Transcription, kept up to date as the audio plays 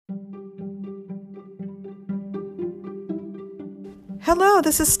Hello,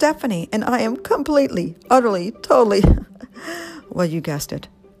 this is Stephanie, and I am completely, utterly, totally, well, you guessed it,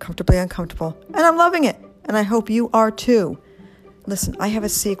 comfortably uncomfortable, and I'm loving it, and I hope you are too. Listen, I have a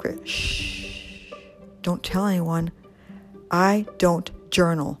secret. Shh. Don't tell anyone. I don't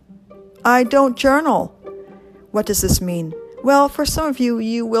journal. I don't journal. What does this mean? Well, for some of you,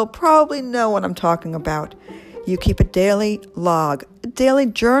 you will probably know what I'm talking about. You keep a daily log, a daily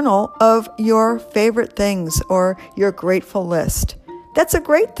journal of your favorite things or your grateful list. That's a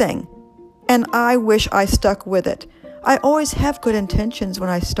great thing, and I wish I stuck with it. I always have good intentions when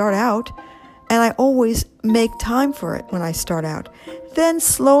I start out, and I always make time for it when I start out. Then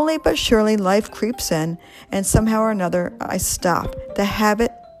slowly but surely life creeps in, and somehow or another I stop. The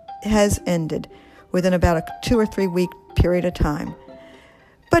habit has ended within about a 2 or 3 week period of time.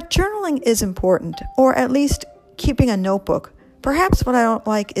 But journaling is important, or at least keeping a notebook. Perhaps what I don't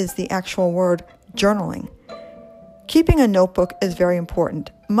like is the actual word journaling. Keeping a notebook is very important.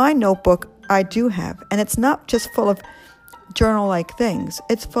 My notebook I do have, and it's not just full of journal-like things.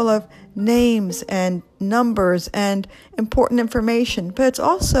 It's full of names and numbers and important information, but it's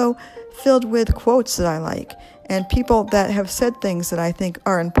also filled with quotes that I like and people that have said things that I think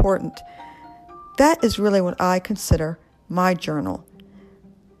are important. That is really what I consider my journal.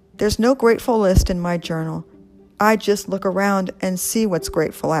 There's no grateful list in my journal. I just look around and see what's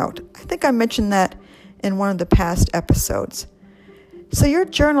grateful out. I think I mentioned that in one of the past episodes. So your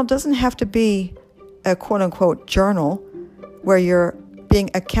journal doesn't have to be a quote-unquote journal where you're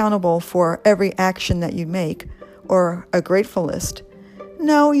being accountable for every action that you make or a grateful list.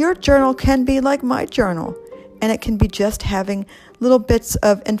 No, your journal can be like my journal, and it can be just having little bits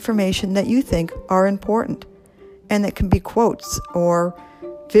of information that you think are important, and it can be quotes or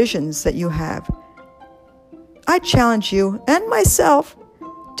visions that you have. I challenge you and myself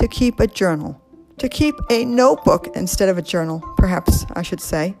to keep a journal, to keep a notebook instead of a journal, perhaps I should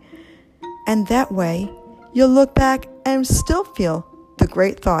say. And that way, you'll look back and still feel the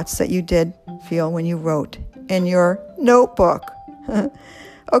great thoughts that you did feel when you wrote in your notebook.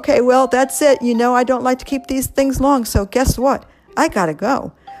 Okay, well, that's it. You know I don't like to keep these things long, so guess what? I gotta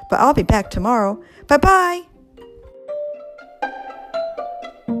go. But I'll be back tomorrow. Bye-bye.